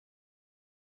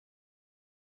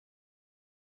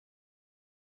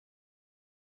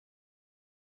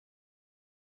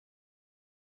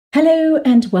Hello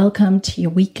and welcome to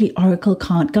your weekly Oracle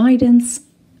card guidance.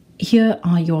 Here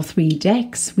are your 3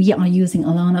 decks. We are using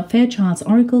Alana Fairchild's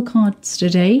Oracle cards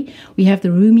today. We have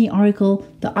the Rumi Oracle,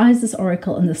 the Isis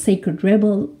Oracle, and the Sacred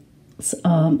Rebels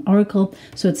Oracle.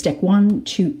 So it's deck 1,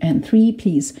 2, and 3.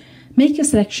 Please make your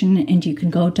selection and you can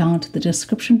go down to the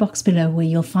description box below where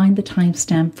you'll find the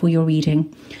timestamp for your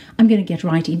reading. I'm going to get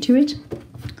right into it.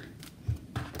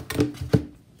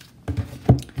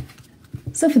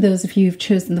 So for those of you who've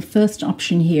chosen the first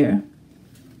option here,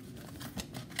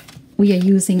 we are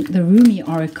using the Rumi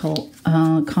Oracle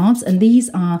cards, and these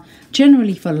are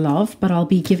generally for love, but I'll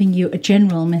be giving you a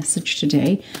general message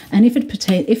today. And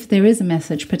if there is a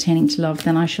message pertaining to love,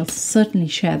 then I shall certainly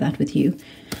share that with you.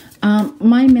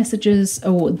 My messages,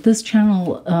 or this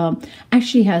channel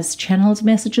actually has channeled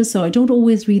messages, so I don't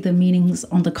always read the meanings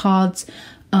on the cards.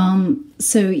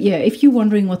 So yeah, if you're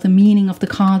wondering what the meaning of the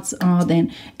cards are,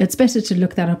 then it's better to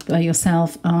look that up by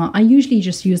yourself. I usually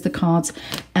just use the cards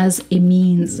as a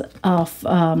means of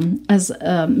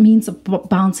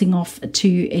bouncing off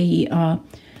to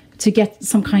get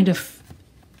some kind of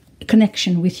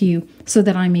connection with you, so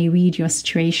that I may read your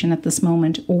situation at this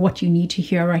moment or what you need to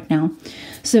hear right now.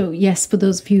 So yes, for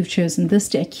those of you who've chosen this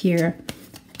deck here,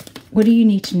 what do you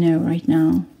need to know right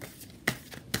now?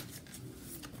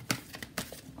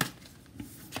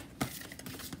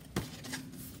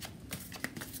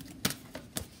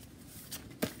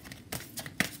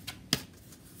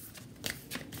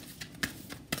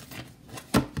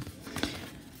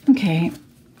 Okay,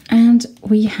 and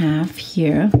we have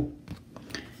here,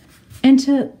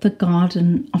 enter the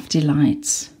Garden of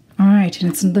Delights. All right,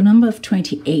 and it's the number of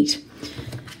 28.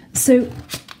 So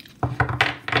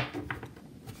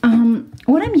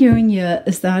what I'm hearing here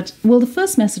is that, well, the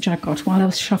first message I got while I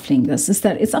was shuffling this is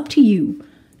that it's up to you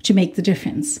to make the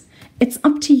difference. It's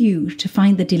up to you to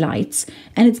find the delights,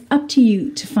 and it's up to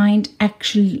you to find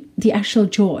the actual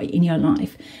joy in your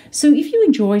life. So if you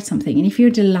enjoy something and if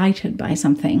you're delighted by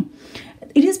something,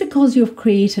 it is because you've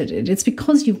created it. It's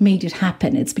because you've made it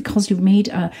happen. It's because you've made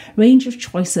a range of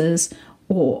choices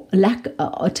or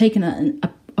taken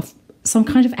some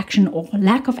kind of action or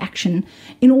lack of action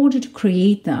in order to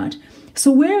create that.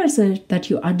 So where is it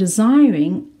that you are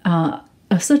desiring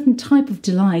a certain type of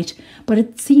delight, but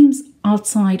it seems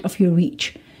outside of your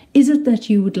reach? Is it that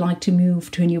you would like to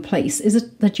move to a new place? Is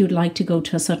it that you'd like to go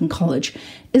to a certain college?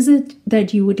 Is it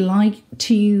that you would like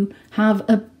to have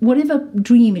whatever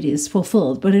dream it is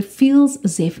fulfilled, but it feels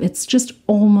as if it's just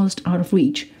almost out of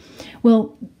reach?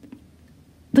 Well,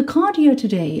 the card here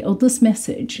today, or this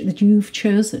message that you've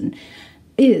chosen,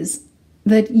 is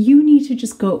that you need to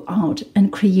just go out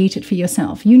and create it for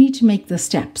yourself. You need to make the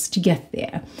steps to get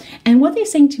there. And what they're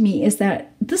saying to me is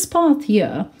that this path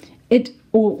here,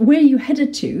 or where you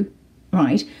headed to,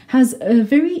 right, has a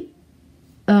very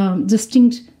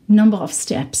distinct number of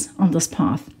steps on this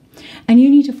path, and you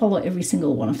need to follow every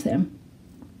single one of them.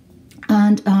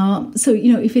 And so,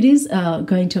 you know, if it is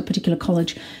going to a particular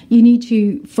college, you need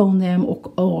to phone them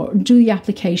or do the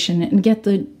application and get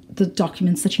the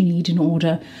documents that you need in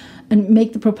order and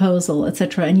make the proposal,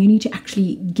 etc. And you need to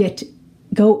actually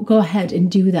go ahead and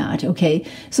do that, okay?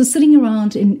 So sitting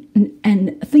around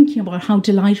and thinking about how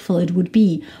delightful it would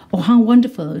be or how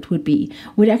wonderful it would be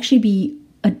would actually be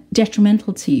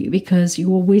detrimental to you, because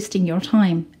you are wasting your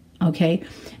time, okay,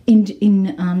 in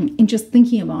just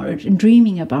thinking about it and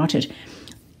dreaming about it.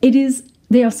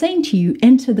 They are saying to you,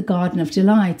 enter the Garden of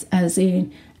Delights, as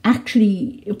in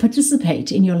actually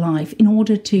participate in your life in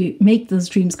order to make those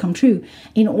dreams come true,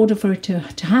 in order for it to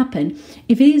happen.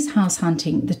 If it is house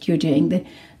hunting that you're doing, then,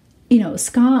 you know,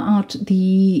 scour out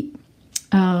the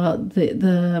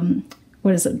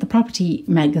property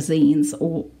magazines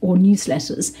or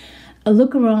newsletters.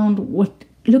 Look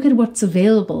at what's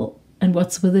available and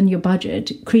what's within your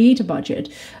budget. Create a budget.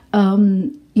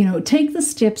 You know, take the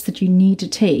steps that you need to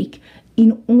take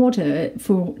in order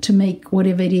to make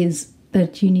whatever it is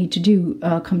that you need to do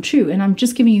come true. And I'm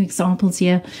just giving you examples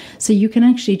here so you can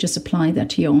actually just apply that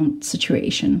to your own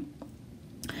situation.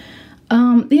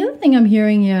 The other thing I'm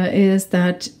hearing here is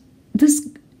that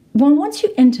once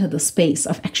you enter the space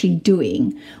of actually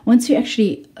doing, once you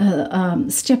actually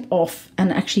step off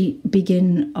and actually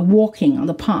begin walking on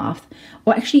the path,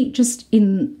 or actually just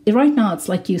right now, it's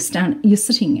like you're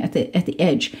sitting at the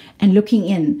edge and looking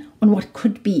in on what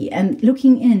could be, and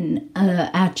looking in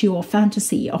at your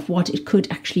fantasy of what it could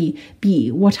actually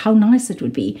be, how nice it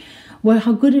would be,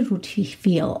 how good it would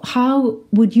feel, how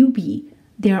would you be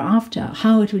thereafter,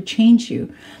 how it would change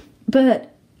you. But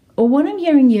what I'm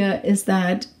hearing here is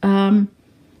that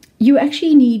you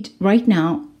actually need right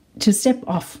now to step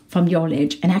off from your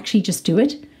ledge and actually just do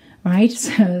it. right?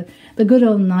 So the good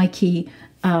old Nike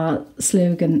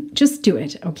slogan, just do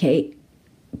it, okay?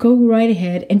 Go right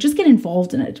ahead and just get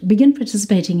involved in it. Begin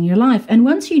participating in your life. And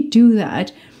once you do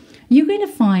that, you're going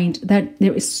to find that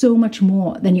there is so much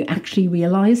more than you actually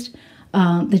realized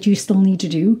that you still need to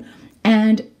do.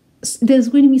 And there's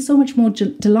going to be so much more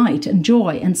delight and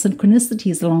joy and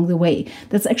synchronicities along the way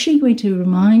that's actually going to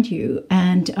remind you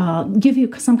and give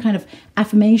you some kind of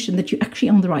affirmation that you're actually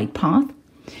on the right path.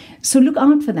 So look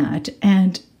out for that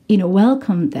and,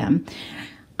 welcome them.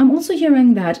 I'm also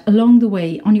hearing that along the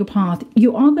way on your path,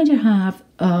 you are going to have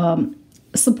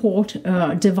support,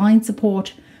 divine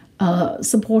support,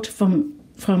 support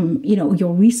from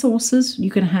your resources.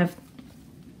 You're going to have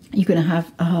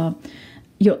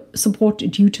your support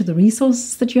due to the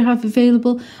resources that you have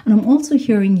available. And I'm also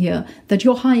hearing here that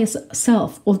your highest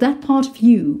self, or that part of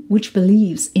you which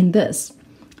believes in this,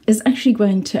 is actually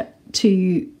going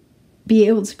to be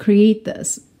able to create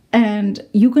this. And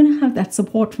you're going to have that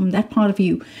support from that part of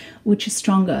you which is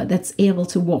stronger, that's able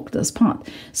to walk this path.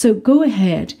 So go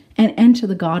ahead and enter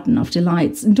the garden of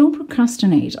delights. And don't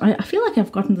procrastinate. I feel like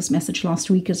I've gotten this message last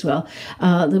week as well,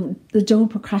 the don't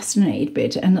procrastinate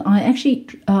bit. And I actually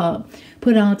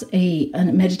put out a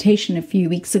meditation a few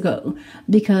weeks ago,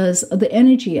 because the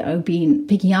energy I've been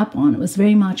picking up on was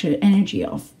very much an energy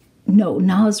of, no,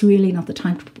 now is really not the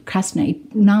time to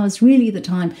procrastinate. Now is really the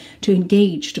time to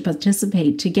engage, to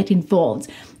participate, to get involved,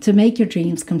 to make your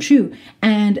dreams come true.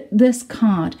 And this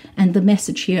card and the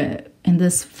message here in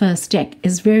this first deck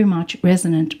is very much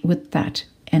resonant with that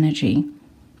energy.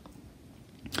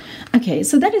 Okay,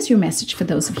 so that is your message for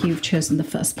those of you who've chosen the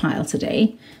first pile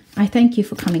today. I thank you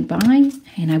for coming by,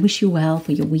 and I wish you well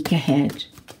for your week ahead.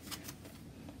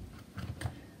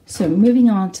 So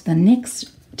moving on to the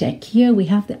next deck here, we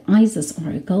have the Isis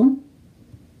Oracle.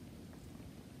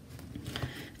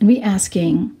 And we're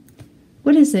asking,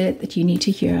 what is it that you need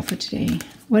to hear for today?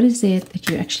 What is it that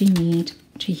you actually need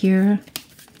to hear?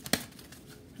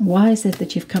 Why is it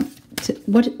that you've come to,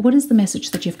 what is the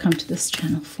message that you've come to this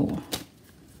channel for?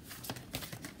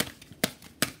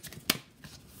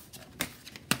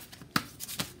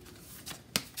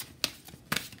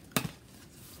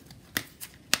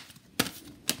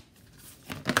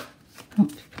 Oh,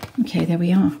 okay, there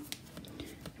we are.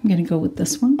 I'm going to go with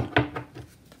this one.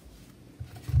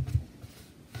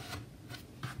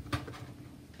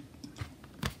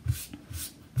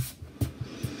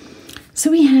 So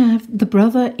we have the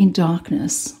brother in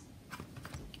darkness,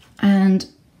 and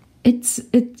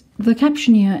the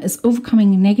caption here is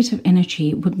overcoming negative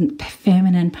energy with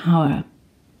feminine power.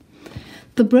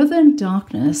 The brother in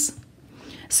darkness.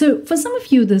 So for some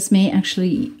of you, this may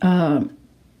actually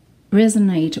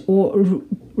resonate or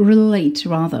relate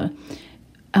rather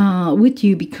with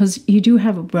you, because you do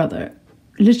have a brother,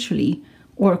 literally,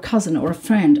 or a cousin or a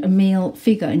friend, a male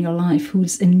figure in your life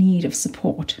who's in need of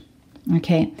support.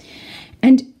 Okay.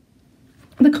 And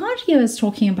the card here is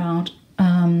talking about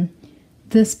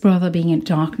this brother being in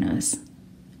darkness.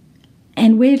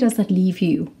 And where does that leave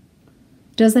you?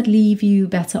 Does that leave you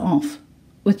better off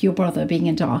with your brother being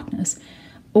in darkness,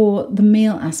 or the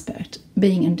male aspect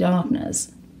being in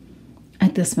darkness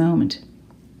at this moment?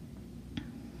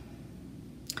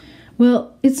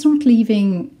 Well, it's not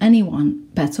leaving anyone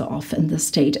better off in this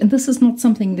state. And this is not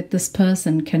something that this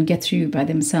person can get through by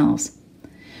themselves.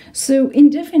 So in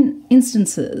different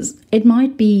instances, it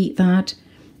might be that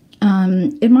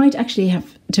it might actually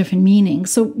have different meanings.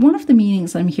 So one of the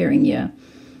meanings I'm hearing here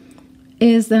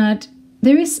is that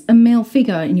there is a male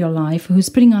figure in your life who's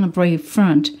putting on a brave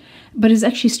front, but is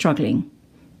actually struggling.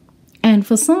 And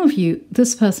for some of you,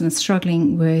 this person is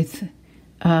struggling with,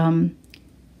 well,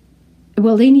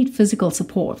 they need physical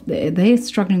support. They're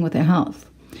struggling with their health.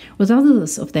 With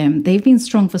others of them, they've been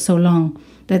strong for so long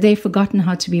that they've forgotten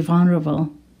how to be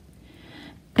vulnerable.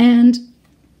 And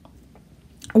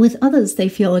with others, they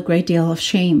feel a great deal of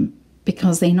shame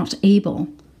because they're not able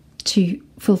to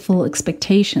fulfill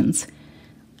expectations,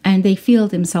 and they feel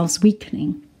themselves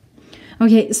weakening.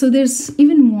 Okay, so there's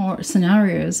even more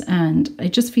scenarios, and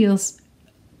it just feels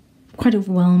quite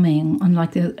overwhelming,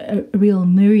 unlike a real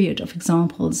myriad of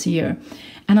examples here.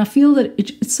 And I feel that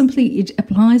it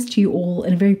applies to you all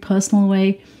in a very personal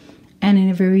way, and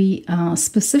in a very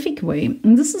specific way.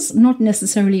 And this is not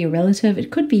necessarily a relative.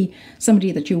 It could be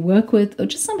somebody that you work with, or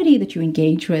just somebody that you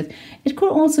engage with. It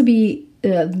could also be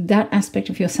that aspect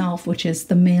of yourself, which is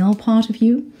the male part of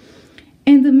you.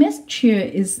 And the message here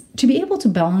is to be able to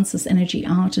balance this energy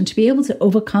out, and to be able to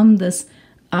overcome this,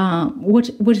 what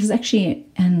is actually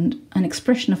an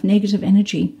expression of negative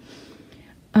energy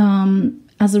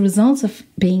as a result of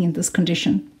being in this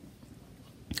condition.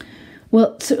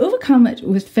 Well, to overcome it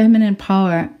with feminine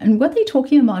power, and what they're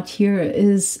talking about here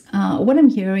is what I'm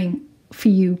hearing for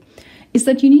you is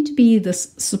that you need to be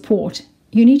this support.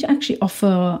 You need to actually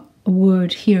offer a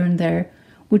word here and there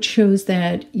which shows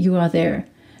that you are there.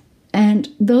 And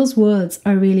those words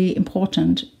are really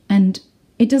important. And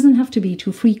it doesn't have to be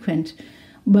too frequent,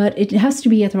 but it has to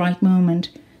be at the right moment.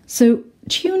 So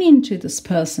tune into this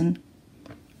person,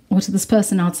 or to this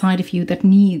person outside of you that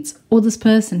needs, or this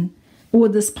person, or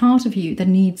this part of you that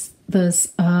needs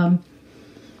this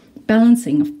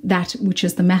balancing of that which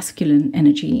is the masculine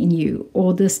energy in you,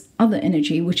 or this other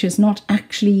energy which is not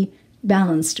actually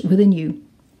balanced within you.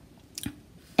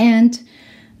 And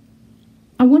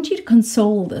I want you to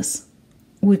console this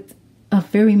with a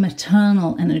very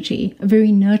maternal energy, a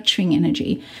very nurturing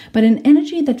energy, but an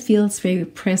energy that feels very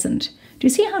present. Do you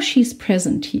see how she's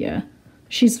present here?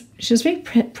 She's very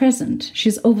present.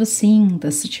 She's overseeing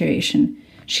the situation.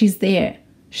 She's there.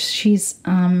 She's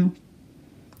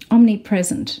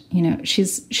omnipresent. You know,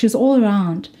 she's all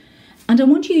around. And I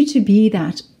want you to be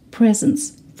that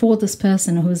presence for this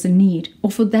person who is in need,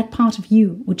 or for that part of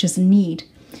you which is in need.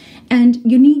 And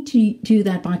you need to do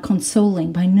that by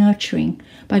consoling, by nurturing,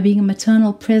 by being a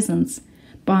maternal presence,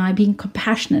 by being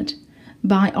compassionate,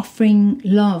 by offering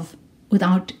love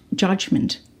without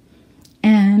judgment.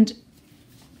 And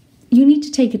you need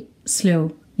to take it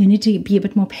slow. You need to be a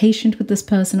bit more patient with this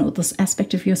person or this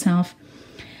aspect of yourself.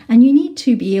 And you need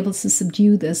to be able to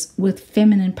subdue this with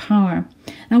feminine power.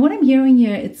 Now, what I'm hearing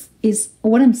here is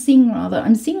what I'm seeing rather.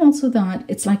 I'm seeing also that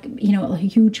it's like, you know, a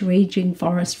huge raging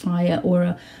forest fire or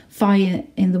a fire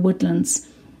in the woodlands.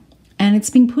 And it's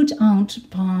being put out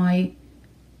by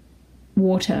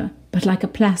water, but like a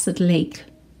placid lake.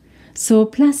 So a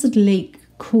placid lake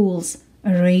cools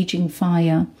a raging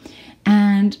fire.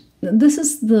 And this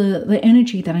is the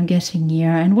energy that I'm getting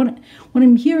here. And what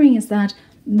I'm hearing is that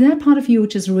part of you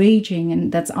which is raging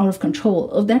and that's out of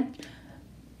control, of that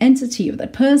entity, of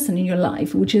that person in your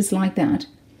life which is like that,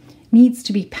 needs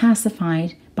to be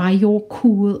pacified by your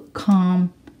cool,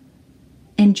 calm,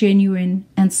 and genuine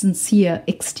and sincere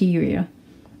exterior.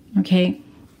 Okay?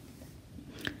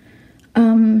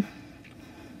 I'm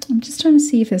just trying to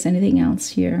see if there's anything else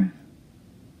here.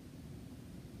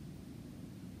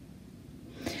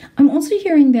 I'm also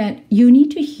hearing that you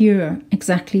need to hear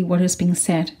exactly what is being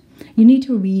said. You need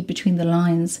to read between the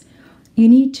lines. You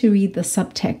need to read the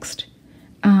subtext,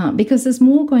 because there's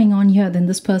more going on here than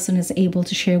this person is able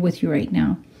to share with you right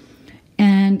now.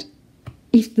 And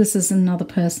if this is another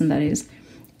person, that is.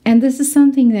 And this is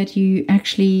something that you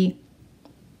actually,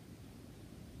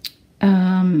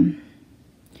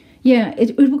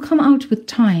 it will come out with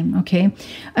time, okay?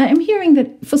 I'm hearing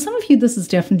that for some of you, this is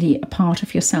definitely a part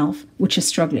of yourself which is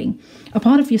struggling. A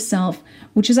part of yourself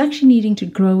which is actually needing to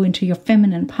grow into your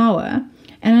feminine power.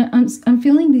 And I'm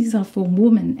feeling these are for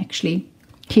women, actually,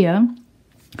 here.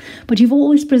 But you've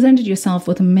always presented yourself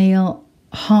with a male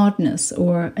hardness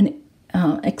or an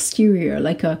exterior,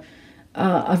 like a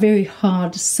very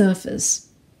hard surface.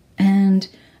 And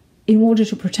in order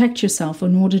to protect yourself,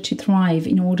 in order to thrive,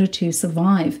 in order to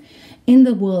survive in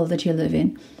the world that you live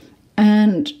in.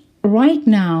 And right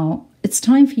now, it's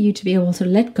time for you to be able to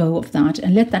let go of that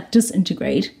and let that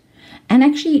disintegrate and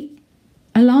actually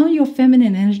allow your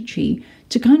feminine energy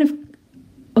to kind of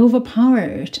overpower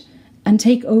it and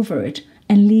take over it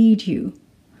and lead you,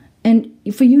 and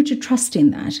for you to trust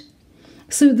in that.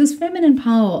 So this feminine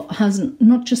power has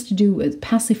not just to do with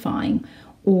pacifying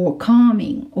or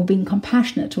calming or being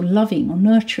compassionate or loving or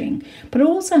nurturing, but it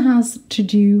also has to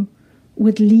do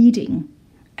with leading,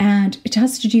 and it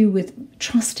has to do with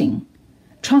trusting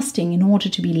in order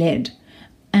to be led,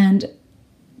 and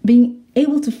being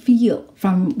able to feel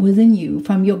from within you,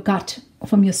 from your gut,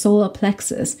 from your solar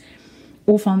plexus,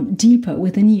 or from deeper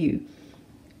within you,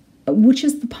 which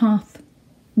is the path.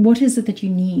 What is it that you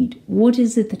need? What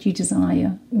is it that you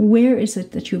desire? Where is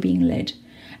it that you're being led?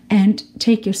 And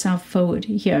take yourself forward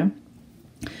here.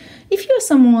 If you're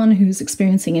someone who's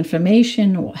experiencing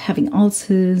inflammation or having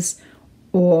ulcers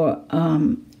or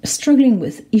struggling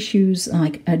with issues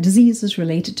like diseases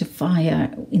related to fire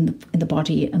in the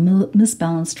body, a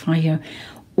misbalanced fire,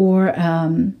 or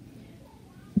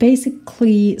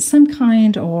basically some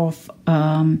kind of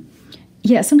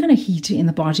heat in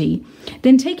the body,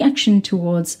 then take action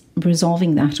towards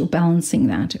resolving that or balancing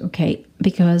that, okay?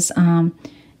 Because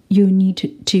you need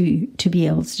to be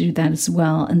able to do that as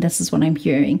well, and this is what I'm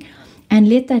hearing. And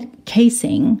let that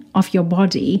casing of your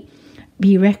body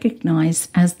be recognized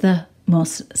as the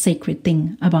most sacred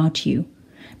thing about you,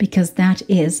 because that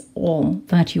is all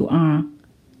that you are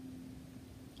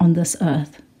on this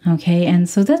earth. Okay, and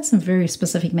so that's a very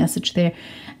specific message there,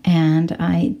 and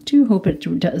I do hope it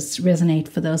does resonate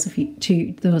for those of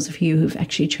you who've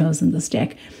actually chosen this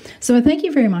deck. So I thank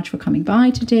you very much for coming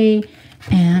by today,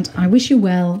 and I wish you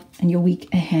well in your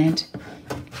week ahead.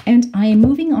 And I am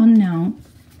moving on now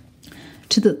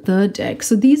to the third deck.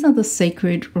 So these are the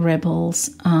Sacred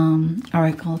Rebels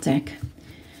Oracle deck.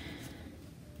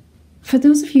 For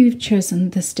those of you who've chosen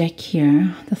this deck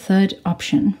here, the third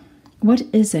option, what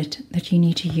is it that you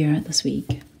need to hear this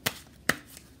week?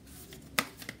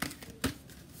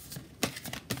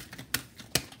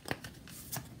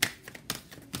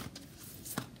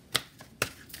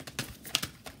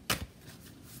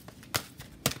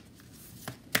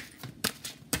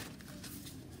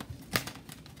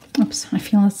 Oops, I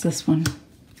feel it's this one.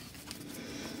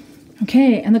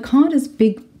 Okay, and the card is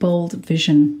Big Bold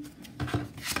Vision.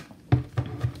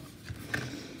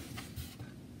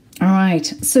 All right,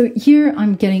 so here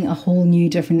I'm getting a whole new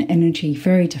different energy,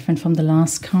 very different from the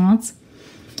last cards.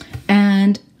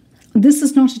 And this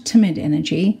is not a timid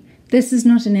energy. This is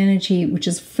not an energy which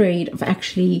is afraid of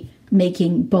actually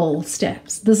making bold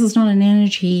steps. This is not an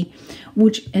energy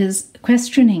which is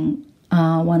questioning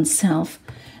oneself.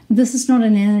 This is not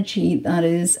an energy that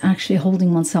is actually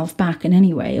holding oneself back in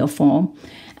any way or form.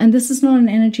 And this is not an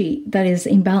energy that is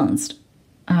imbalanced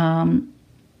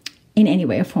in any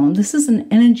way or form. This is an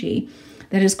energy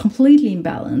that is completely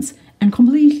imbalanced and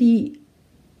completely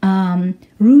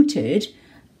rooted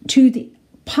to the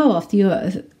power of the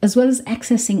earth, as well as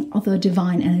accessing other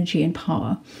divine energy and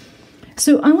power.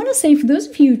 So I want to say, for those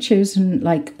of you who've chosen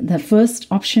like the first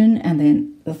option and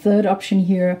then the third option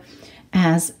here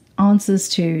as answers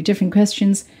to different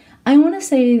questions, I want to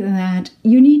say that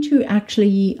you need to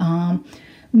actually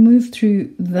move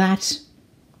through that.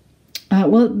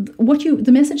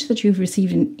 The message that you've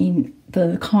received in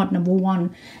the card number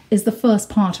one is the first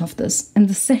part of this, and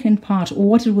the second part, or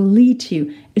what it will lead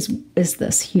to, is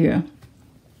this here.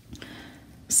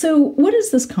 So what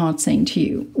is this card saying to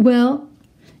you? Well,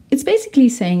 it's basically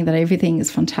saying that everything is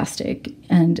fantastic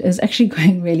and is actually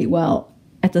going really well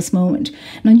at this moment.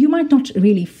 Now, you might not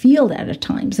really feel that at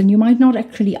times, and you might not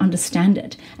actually understand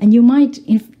it, and you might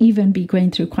even be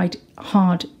going through quite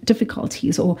hard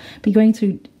difficulties, or be going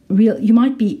through you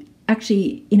might be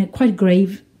actually in a quite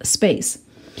grave space.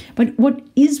 But what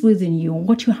is within you,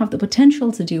 what you have the potential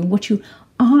to do, what you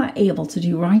are able to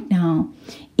do right now,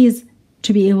 is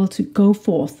to be able to go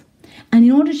forth. And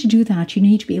in order to do that, you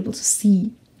need to be able to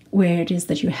see where it is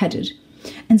that you're headed,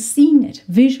 and seeing it,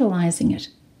 visualizing it,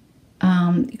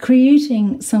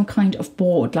 creating some kind of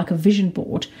board, like a vision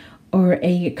board, or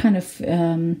a kind of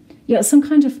some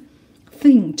kind of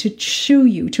thing to show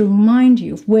you, to remind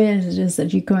you of where it is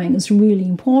that you're going, is really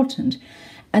important.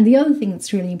 And the other thing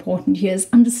that's really important here is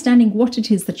understanding what it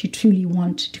is that you truly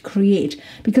want to create.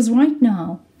 Because right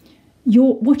now,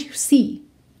 what you see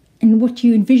and what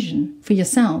you envision for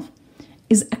yourself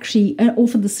is actually, or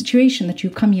for the situation that you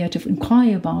come here to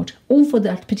inquire about, or for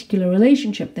that particular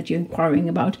relationship that you're inquiring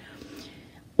about,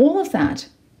 all of that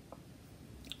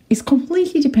is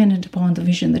completely dependent upon the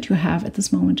vision that you have at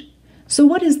this moment. So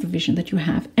what is the vision that you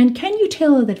have? And can you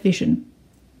tailor that vision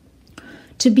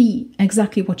to be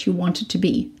exactly what you want it to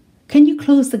be? Can you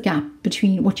close the gap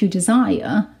between what you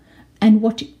desire and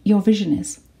what your vision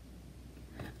is?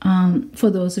 For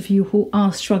those of you who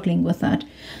are struggling with that.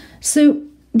 So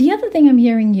the other thing I'm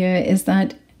hearing here is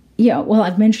that,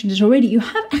 I've mentioned it already, you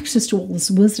have access to all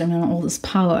this wisdom and all this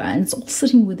power, and it's all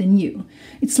sitting within you.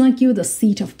 It's like you're the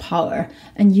seat of power,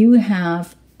 and you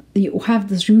have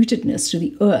this rootedness to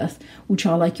the earth, which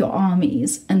are like your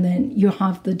armies, and then you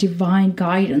have the divine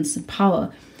guidance and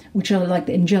power, which are like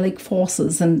the angelic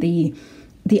forces and the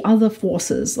other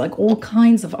forces, like all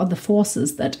kinds of other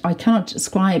forces that I cannot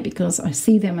describe because I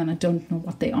see them and I don't know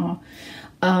what they are.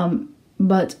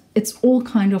 But it's all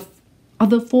kind of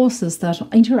other forces that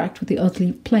interact with the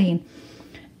earthly plane.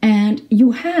 And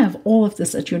you have all of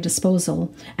this at your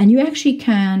disposal, and you actually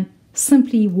can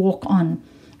simply walk on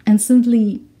and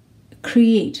simply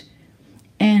create.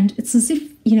 And it's as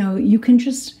if, you can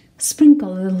just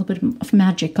sprinkle a little bit of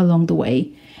magic along the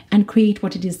way and create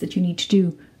what it is that you need to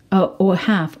do or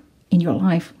have in your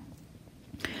life.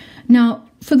 Now,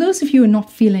 for those of you who are not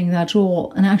feeling that at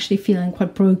all, and actually feeling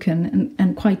quite broken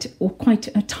and quite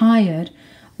tired,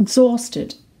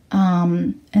 exhausted,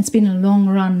 and it's been a long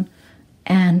run,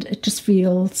 and it just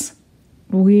feels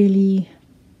really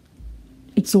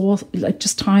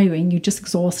just tiring, you're just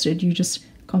exhausted, you're just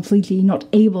completely not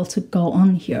able to go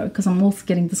on here, because I'm also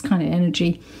getting this kind of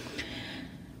energy.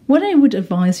 What I would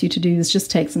advise you to do is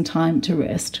just take some time to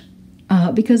rest,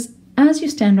 because as you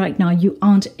stand right now, you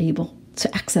aren't able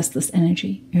to access this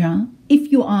energy. Yeah,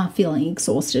 if you are feeling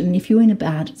exhausted and if you're in a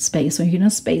bad space or you're in a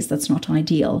space that's not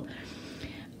ideal,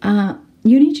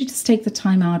 you need to just take the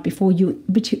time out before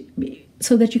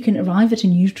so that you can arrive at a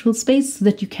neutral space, so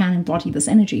that you can embody this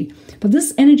energy. But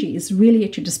this energy is really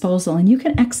at your disposal, and you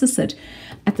can access it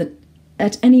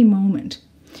at any moment.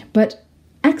 But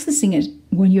accessing it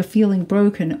when you're feeling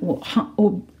broken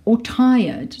or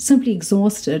tired, simply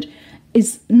exhausted,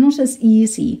 is not as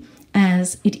easy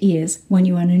as it is when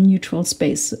you're in a neutral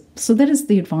space. So that is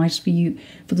the advice for you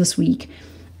for this week.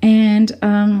 And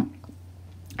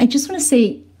I just want to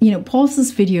say, pause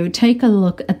this video, take a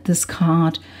look at this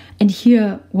card and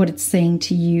hear what it's saying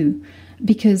to you,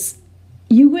 because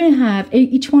you're going to have,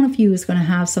 each one of you is going to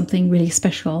have something really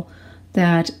special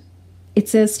that it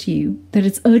says to you, that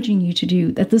it's urging you to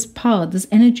do, that this power, this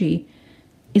energy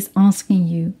is asking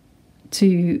you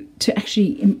to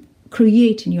actually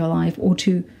create in your life, or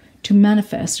to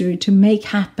manifest, or to make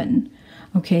happen.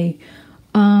 Okay.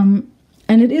 And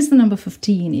it is the number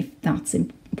 15, if that's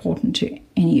important to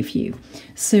any of you.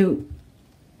 So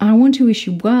I want to wish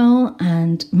you well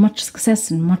and much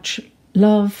success and much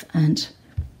love and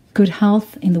good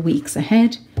health in the weeks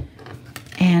ahead.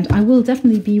 And I will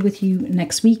definitely be with you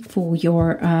next week for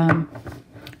your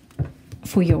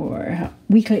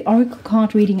weekly oracle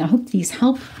card reading. I hope these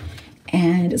help.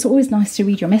 And it's always nice to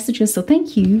read your messages. So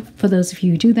thank you for those of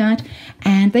you who do that.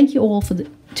 And thank you all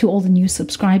to all the new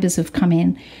subscribers who've come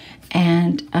in.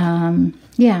 And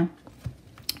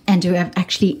and to have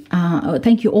actually,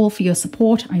 thank you all for your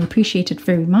support. I appreciate it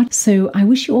very much. So I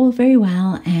wish you all very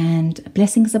well, and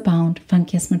blessings abound from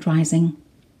Kismet Rising.